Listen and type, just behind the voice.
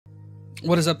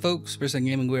What is up, folks? Percent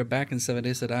Gaming. We're back in 7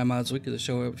 days to die mods week of the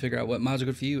show where we figure out what mods are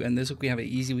good for you. And this week we have an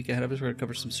easy week ahead of us. We're going to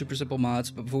cover some super simple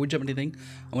mods. But before we jump into anything,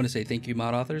 I want to say thank you,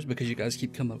 mod authors, because you guys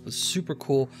keep coming up with super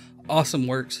cool, awesome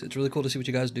works. It's really cool to see what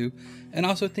you guys do. And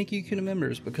also thank you, CUNA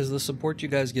members, because the support you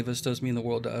guys give us does mean the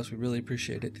world to us. We really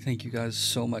appreciate it. Thank you guys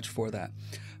so much for that.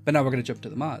 But now we're going to jump to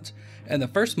the mods. And the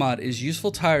first mod is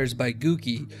Useful Tires by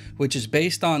Gookie, which is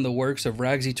based on the works of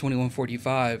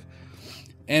Ragsy2145.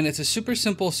 And it's a super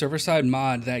simple server-side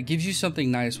mod that gives you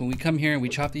something nice. When we come here and we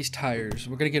chop these tires,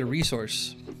 we're going to get a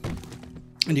resource.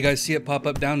 And you guys see it pop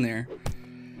up down there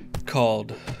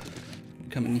called,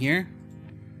 come in here,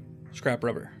 scrap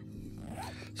rubber.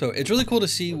 So it's really cool to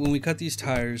see when we cut these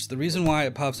tires. The reason why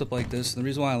it pops up like this, and the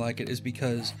reason why I like it, is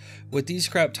because with these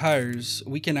scrap tires,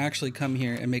 we can actually come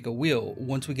here and make a wheel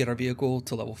once we get our vehicle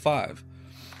to level 5.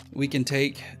 We can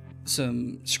take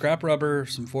some scrap rubber,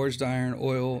 some forged iron,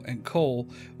 oil, and coal,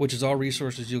 which is all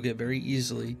resources you'll get very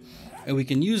easily, and we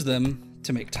can use them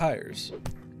to make tires.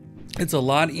 It's a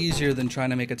lot easier than trying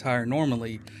to make a tire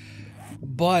normally,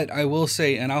 but I will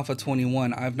say in Alpha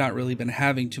 21 I've not really been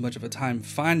having too much of a time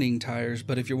finding tires.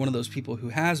 But if you're one of those people who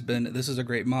has been, this is a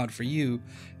great mod for you,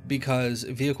 because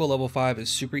vehicle level 5 is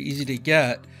super easy to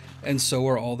get, and so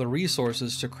are all the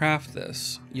resources to craft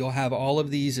this. You'll have all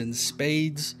of these in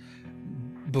spades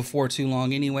before too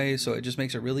long anyway, so it just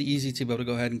makes it really easy to be able to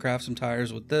go ahead and craft some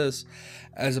tires with this,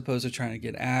 as opposed to trying to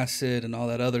get acid and all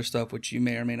that other stuff, which you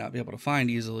may or may not be able to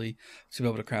find easily to be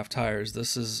able to craft tires.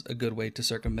 This is a good way to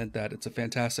circumvent that. It's a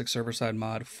fantastic server-side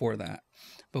mod for that.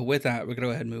 But with that, we're going to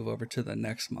go ahead and move over to the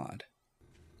next mod.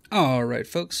 Alright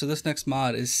folks, so this next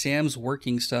mod is Sam's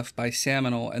Working Stuff by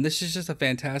Saminal, and this is just a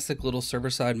fantastic little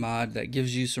server-side mod that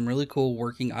gives you some really cool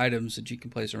working items that you can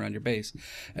place around your base.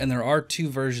 And there are two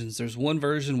versions. There's one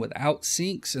version without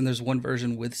sinks, and there's one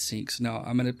version with sinks. Now,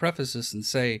 I'm going to preface this and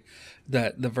say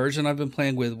that the version I've been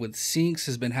playing with sinks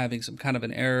has been having some kind of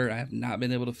an error I have not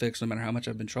been able to fix, no matter how much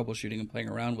I've been troubleshooting and playing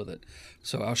around with it.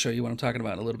 So I'll show you what I'm talking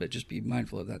about in a little bit. Just be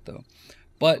mindful of that, though.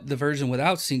 But the version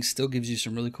without sinks still gives you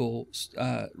some really cool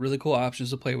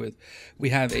options to play with. We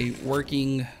have a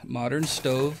working modern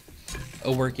stove,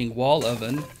 a working wall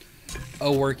oven,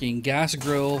 a working gas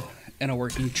grill, and a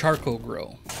working charcoal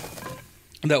grill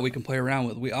that we can play around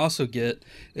with. We also get,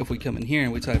 if we come in here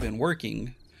and we type in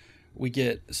working, we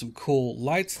get some cool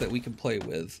lights that we can play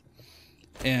with.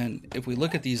 And if we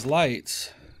look at these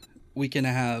lights, we can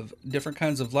have different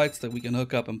kinds of lights that we can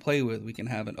hook up and play with. We can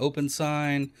have an open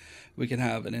sign, we can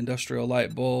have an industrial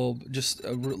light bulb, just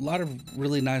a lot of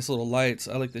really nice little lights.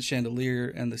 I like the chandelier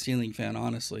and the ceiling fan,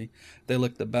 honestly. They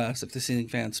look the best. If the ceiling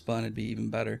fan spun, it'd be even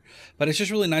better. But it's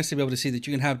just really nice to be able to see that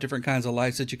you can have different kinds of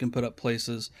lights that you can put up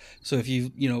places. So if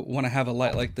you want to have a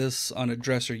light like this on a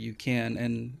dresser, you can,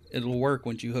 and it'll work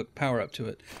once you hook power up to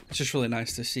it. It's just really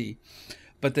nice to see.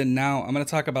 But then now I'm going to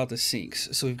talk about the sinks.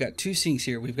 So we've got two sinks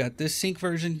here. We've got this sink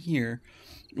version here,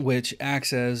 which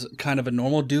acts as kind of a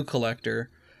normal dew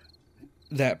collector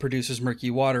that produces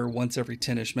murky water once every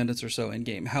 10-ish minutes or so in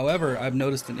game. However, I've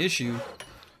noticed an issue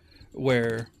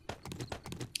where,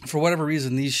 for whatever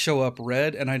reason, these show up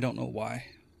red, and I don't know why.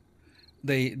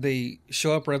 They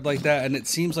show up red like that, and it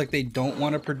seems like they don't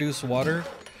want to produce water,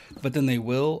 but then they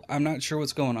will. I'm not sure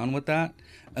what's going on with that.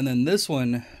 And then this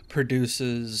one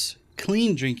produces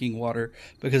clean drinking water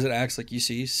because it acts like, you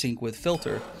see, sink with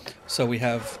filter. So we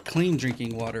have clean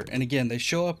drinking water, and again, they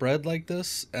show up red like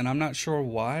this, and I'm not sure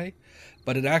why,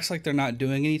 but it acts like they're not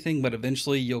doing anything. But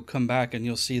eventually you'll come back and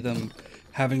you'll see them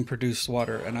having produced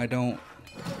water, and I don't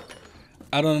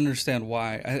understand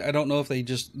why. I don't know if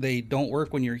they don't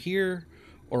work when you're here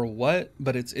or what,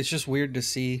 but it's just weird to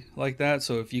see like that.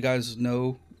 So if you guys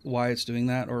know why it's doing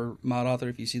that, or mod author,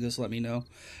 if you see this, let me know.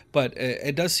 But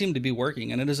it does seem to be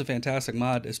working, and it is a fantastic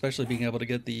mod, especially being able to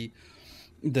get the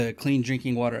clean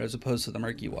drinking water as opposed to the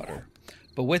murky water.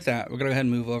 But with that, we're gonna go ahead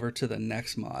and move over to the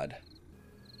next mod.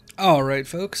 Alright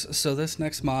folks, so this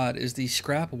next mod is the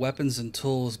Scrap Weapons and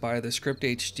Tools by the Script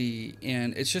HD,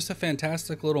 and it's just a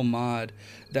fantastic little mod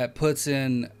that puts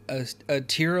in a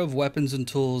tier of weapons and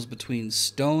tools between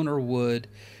stone or wood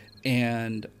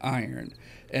and iron.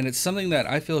 And it's something that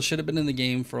I feel should have been in the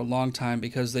game for a long time,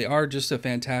 because they are just a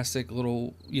fantastic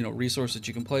little, resource that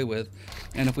you can play with.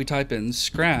 And if we type in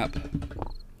scrap,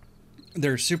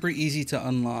 they're super easy to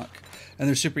unlock, and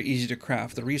they're super easy to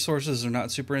craft. The resources are not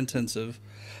super intensive,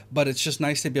 but it's just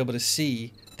nice to be able to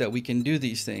see that we can do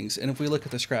these things. And if we look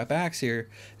at the scrap axe here,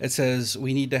 it says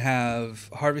we need to have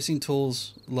harvesting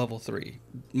tools level 3,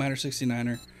 minor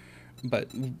 69er, but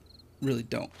really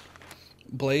don't.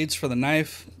 Blades for the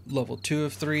knife, level 2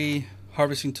 of 3,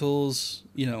 harvesting tools,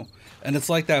 and it's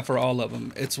like that for all of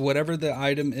them. It's whatever the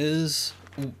item is,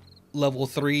 level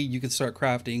 3, you can start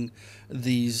crafting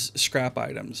these scrap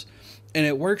items. And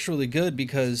it works really good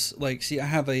because, like, see, I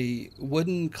have a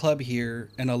wooden club here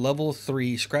and a level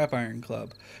 3 scrap iron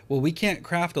club. Well, we can't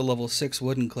craft a level 6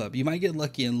 wooden club. You might get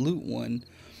lucky and loot one,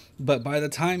 but by the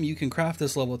time you can craft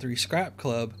this level 3 scrap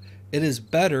club, it is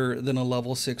better than a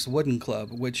level 6 wooden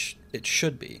club, which it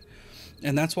should be.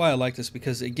 And that's why I like this,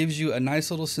 because it gives you a nice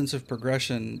little sense of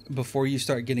progression before you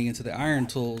start getting into the iron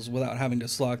tools without having to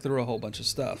slog through a whole bunch of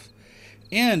stuff.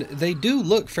 And they do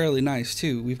look fairly nice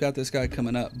too. We've got this guy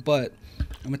coming up, but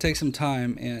I'm gonna take some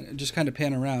time and just kind of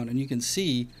pan around, and you can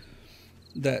see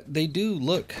that they do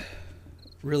look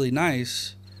really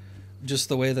nice, just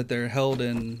the way that they're held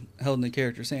in the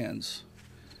character's hands.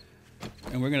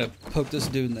 And we're gonna poke this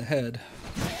dude in the head.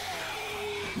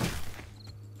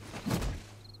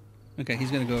 Okay,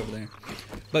 he's gonna go over there.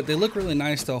 But they look really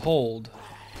nice to hold,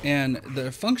 and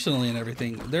they're functionally and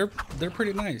everything. They're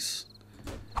pretty nice.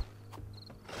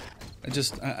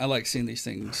 I like seeing these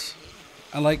things.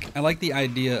 I like the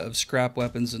idea of scrap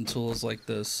weapons and tools like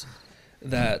this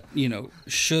that, you know,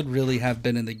 should really have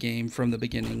been in the game from the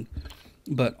beginning,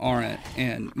 but aren't,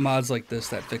 and mods like this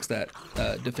that fix that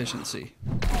deficiency.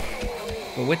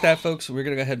 But with that, folks, we're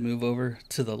gonna go ahead and move over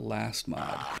to the last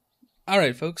mod.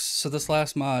 Alright folks, so this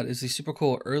last mod is the super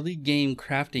cool early game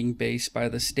crafting base by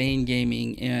the Stain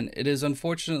Gaming, and it is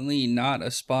unfortunately not a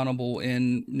spawnable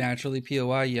in naturally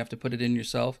POI. You have to put it in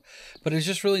yourself, but it's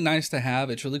just really nice to have.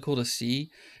 It's really cool to see,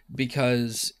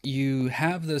 because you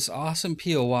have this awesome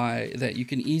POI that you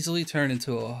can easily turn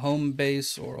into a home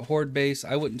base or a horde base.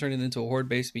 I wouldn't turn it into a horde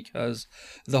base because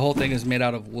the whole thing is made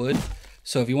out of wood.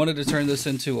 So if you wanted to turn this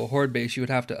into a horde base, you would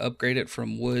have to upgrade it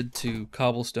from wood to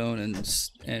cobblestone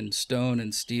and stone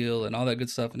and steel and all that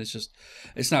good stuff, and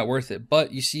it's not worth it.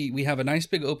 But you see, we have a nice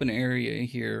big open area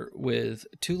here with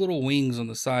 2 little wings on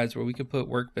the sides where we can put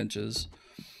workbenches,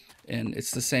 and it's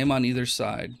the same on either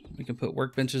side. We can put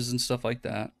workbenches and stuff like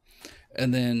that.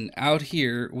 And then out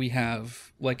here we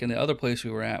have, like in the other place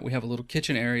we were at, we have a little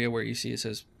kitchen area where you see it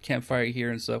says campfire here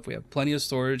and stuff. We have plenty of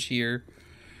storage here.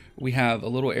 We have a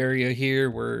little area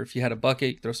here where if you had a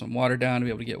bucket, throw some water down to be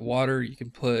able to get water. You can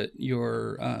put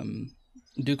your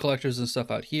dew collectors and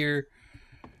stuff out here.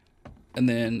 And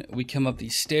then we come up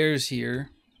these stairs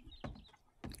here,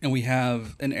 and we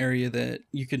have an area that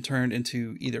you can turn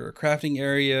into either a crafting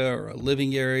area or a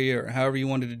living area, or however you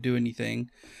wanted to do anything.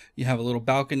 You have a little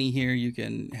balcony here you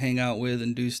can hang out with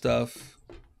and do stuff.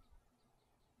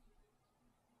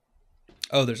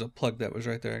 Oh, there's a plug that was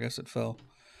right there. I guess it fell.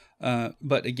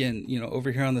 But again, you know,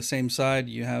 over here on the same side,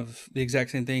 you have the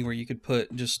exact same thing where you could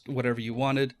put just whatever you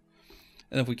wanted.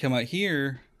 And if we come out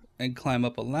here and climb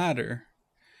up a ladder,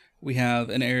 we have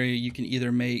an area you can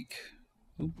either make,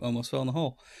 almost fell in the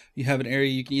hole. You have an area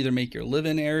you can either make your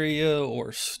live-in area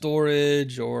or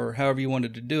storage or however you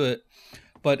wanted to do it.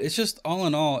 But it's just, all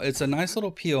in all, it's a nice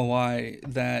little POI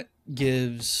that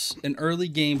gives an early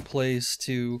game place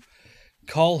to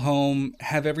call home,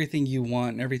 have everything you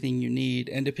want, everything you need,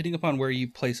 and depending upon where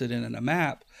you place it in a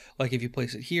map, like if you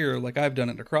place it here, like I've done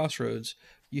at a crossroads,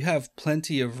 you have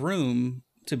plenty of room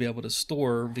to be able to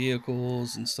store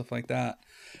vehicles and stuff like that.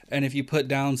 And if you put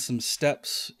down some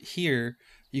steps here,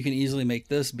 you can easily make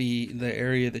this be the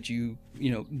area that you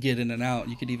know, get in and out.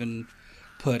 You could even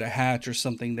put a hatch or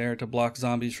something there to block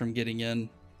zombies from getting in,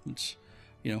 which,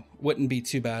 you know, wouldn't be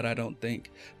too bad, I don't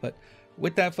think. But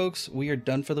with that, folks, we are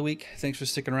done for the week. Thanks for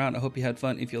sticking around. I hope you had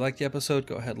fun. If you liked the episode,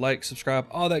 go ahead, like, subscribe,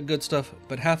 all that good stuff.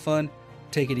 But have fun,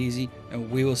 take it easy, and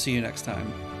we will see you next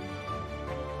time.